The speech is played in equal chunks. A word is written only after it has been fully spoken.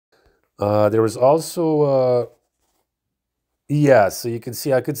There was also yeah, so you can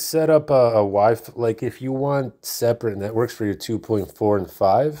see I could set up a Wi-Fi, like if you want separate networks for your 2.4 and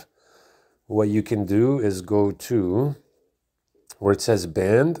 5, what you can do is go to where it says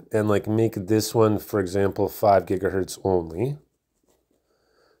band and like make this one, for example, 5 gigahertz only.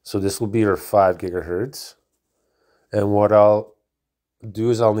 So this will be your 5 gigahertz. And what I'll do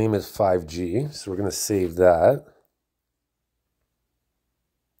is I'll name it 5G. So we're going to save that.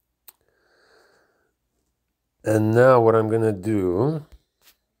 And now what I'm going to do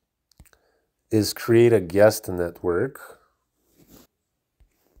is create a guest network.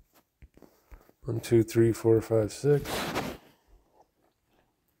 1, 2, 3, 4, 5, 6.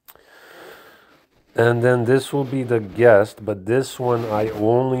 And then this will be the guest, but this one I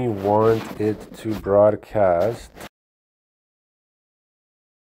only want it to broadcast.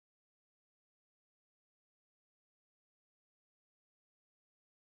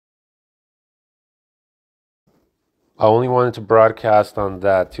 I only wanted to broadcast on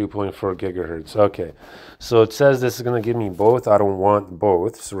that 2.4 gigahertz. Okay, so it says this is going to give me both. I don't want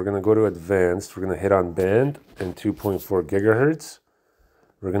both. So we're going to go to advanced. We're going to hit on band and 2.4 gigahertz.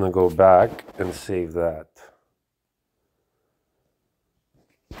 We're going to go back and save that.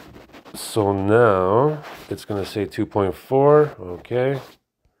 So now it's going to say 2.4. Okay.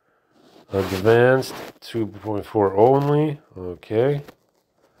 Advanced 2.4 only. Okay.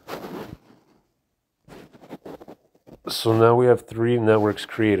 So now we have 3 networks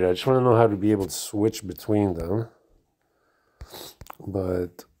created. I just want to know how to be able to switch between them.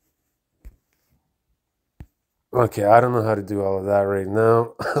 But, okay, I don't know how to do all of that right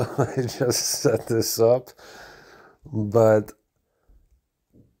now. I just set this up. But,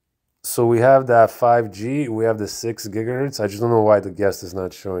 so we have that 5G. We have the 6 gigahertz. I just don't know why the guest is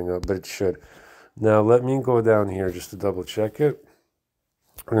not showing up, but it should. Now, let me go down here just to double check it.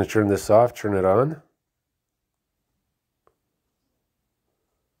 I'm going to turn this off, turn it on.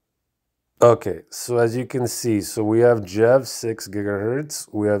 Okay, so as you can see, so we have JEV 6 gigahertz,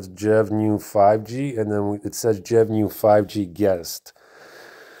 we have JEV new 5G, and then it says JEV new 5G guest.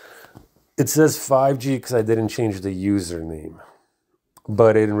 It says 5G because I didn't change the username,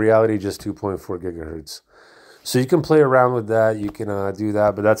 but in reality, just 2.4 gigahertz. So you can play around with that, you can do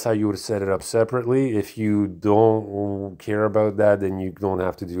that, but that's how you would set it up separately. If you don't care about that, then you don't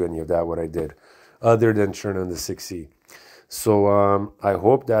have to do any of that, what I did, other than turn on the 6E. So I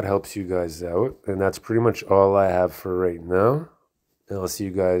hope that helps you guys out. And that's pretty much all I have for right now. And I'll see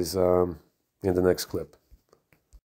you guys in the next clip.